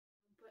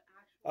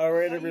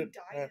Alright,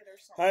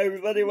 hi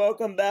everybody,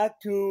 welcome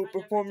back to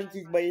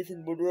Performances by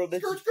Ethan Woodrow.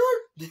 This is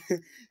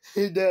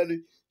Hey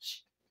Daddy.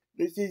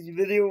 This is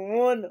video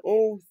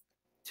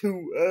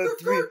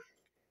 103.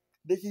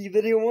 This is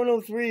video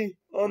 103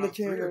 on the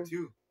channel.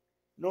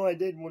 No, I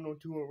did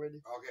 102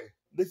 already. Okay.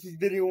 This is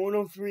video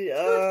 103.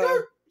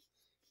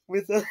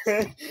 With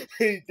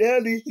Hey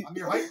Daddy. I'm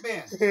your hype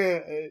man.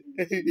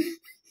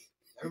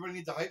 Everybody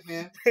needs a hype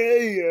man.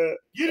 Hey,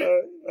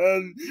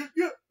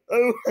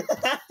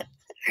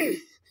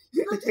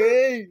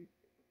 hey,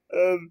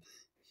 I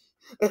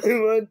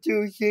want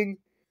to sing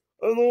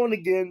Alone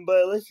Again by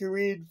Alyssa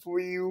Reed for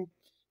you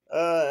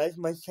as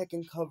my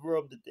second cover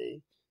of the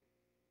day.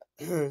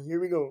 Here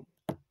we go.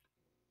 I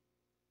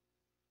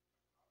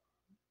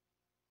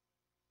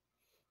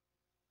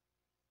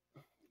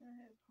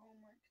have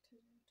homework to do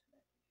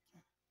today.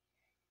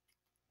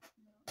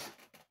 No.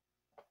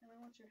 And I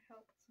want your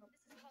help with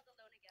something. This is called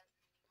Alone Again.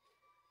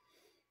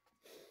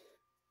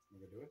 You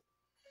gonna do it?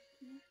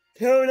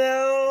 Till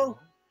now,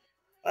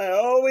 I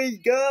always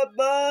got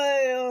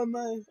by on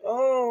my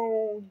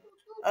own.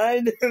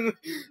 I never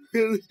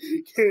really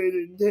cared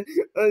until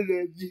I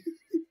met you.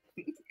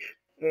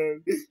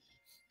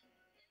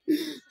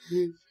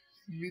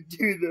 You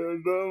do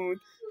the alone.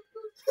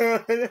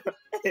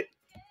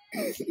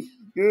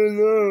 You're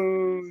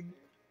alone.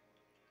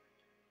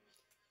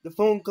 The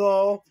phone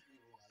call.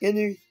 Can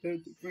you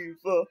start the free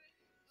fall?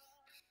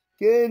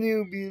 Can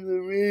you be the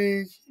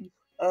reason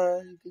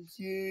I can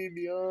see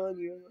beyond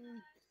your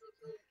eyes?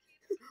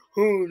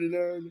 Holding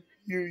on to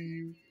hear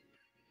you.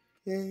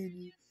 Can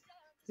you?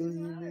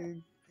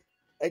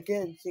 I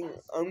can't sing.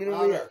 I'm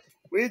gonna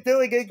wait till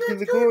I get to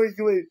the chorus.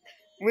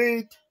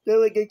 Wait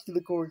till I get to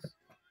the chorus.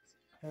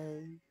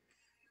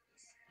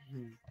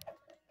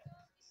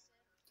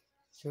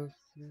 So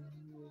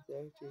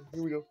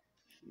here we go.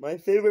 My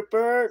favorite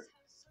part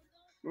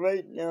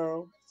right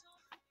now.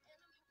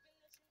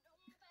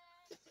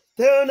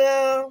 Till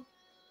now,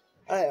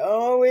 I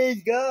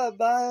always got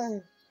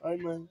by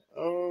on my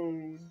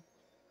own.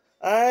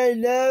 I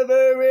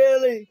never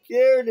really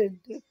cared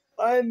until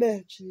I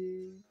met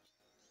you.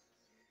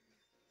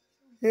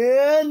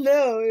 And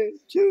now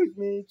it shoots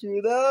me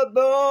to the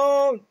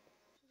bone.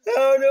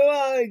 How do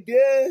I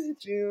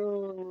get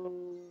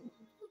you?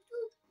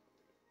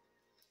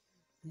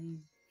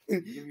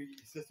 Give your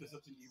sister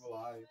such an evil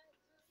eye.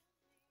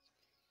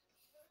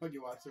 When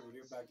you watch the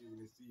video back, you're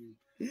gonna see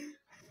you.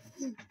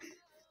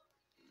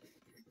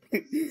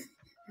 Take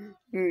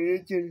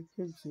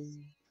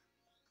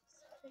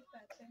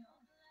that thing off.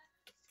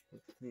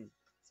 It's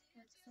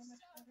so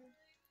much better.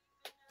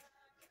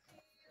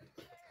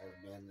 Oh,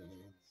 manly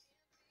hands.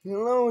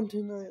 You're alone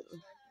tonight.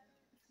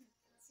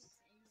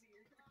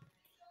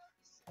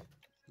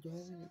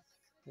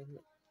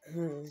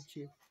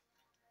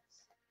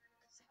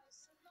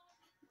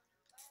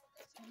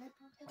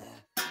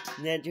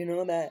 Did you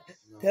know that?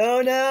 No.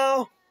 Till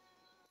now,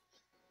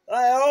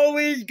 I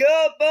always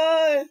got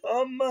by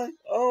on my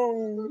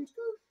own.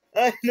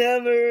 I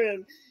never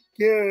really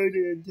cared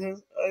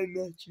until I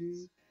met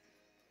you.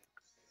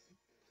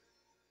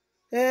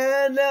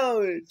 And now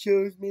it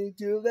chokes me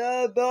to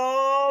the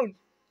bone.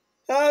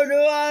 How do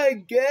I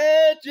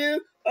get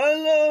you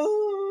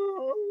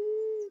alone?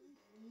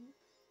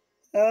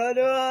 How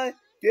do I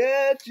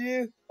get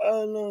you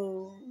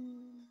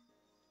alone?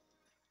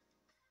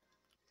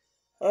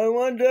 I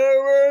wonder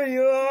where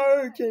you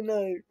are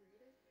tonight.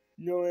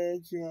 No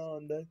answer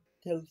on the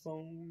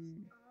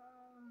telephone.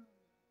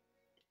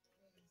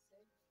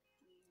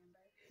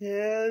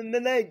 And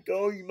the night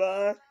goes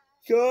by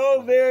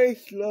so very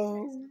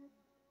slow.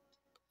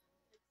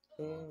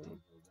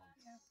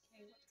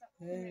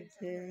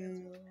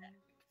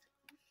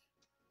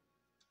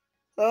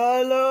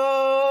 Alone.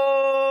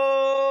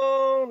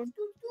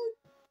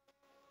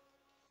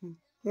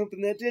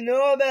 Hoping that you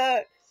know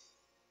that.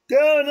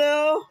 Don't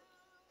know.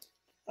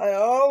 I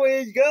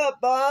always got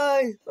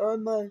by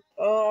on my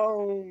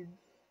own.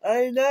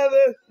 I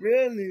never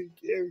really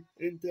cared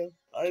until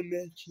I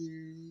met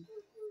you.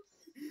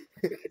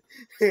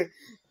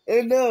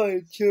 And now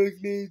it chokes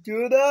me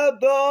to the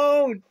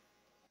bone.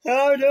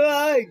 How do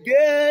I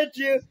get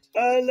you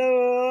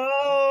alone?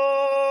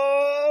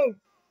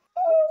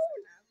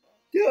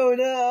 Don't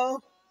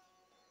know.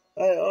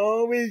 I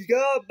always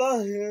got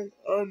by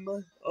on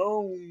my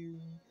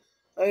own.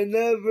 I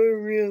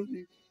never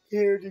really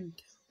cared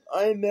until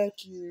I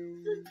met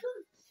you.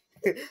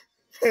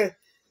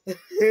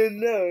 And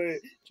now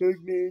it took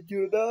me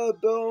to the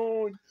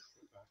bone.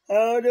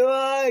 How do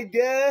I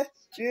get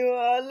you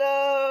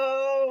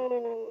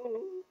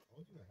alone?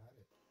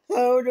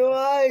 How do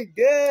I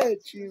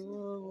get you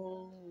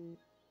alone?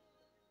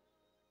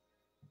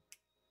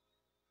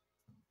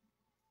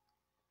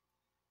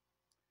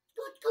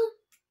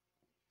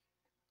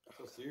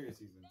 So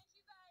serious, even.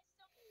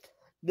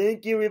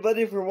 Thank you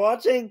everybody for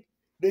watching.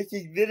 This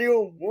is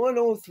video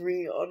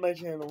 103 on my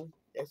channel.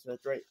 Yes,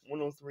 that's right,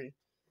 103.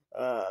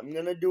 I'm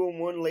gonna do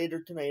one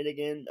later tonight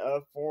again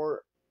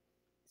for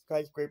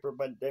Skyscraper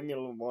by Demi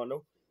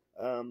Lovato.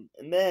 And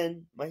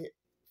then my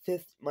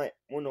 105th, my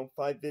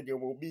 105 video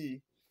will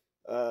be.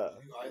 You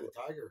Eye of the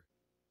Tiger.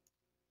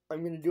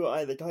 I'm gonna do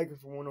Eye of the Tiger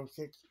for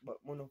 106, but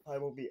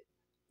 105 will be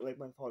Like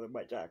My Father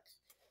by Jax.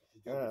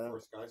 You did it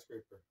before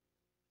Skyscraper.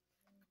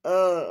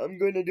 I'm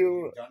gonna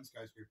do. You've done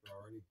Skyscraper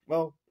already.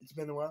 Well, it's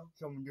been a while,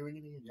 so I'm doing it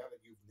again. Yeah, but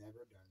you've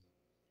never done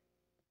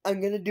it.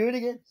 I'm gonna do it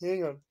again.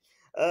 Hang on.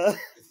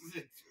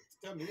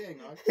 Tell me, hang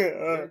on.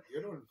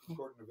 You're doing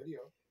recording a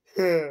video.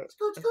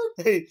 Skirt, skirt.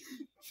 Hey,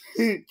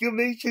 you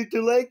make sure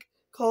to like,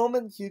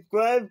 comment,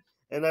 subscribe,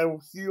 and I will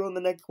see you on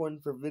the next one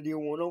for video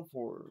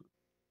 104.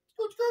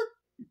 Skirt, skirt.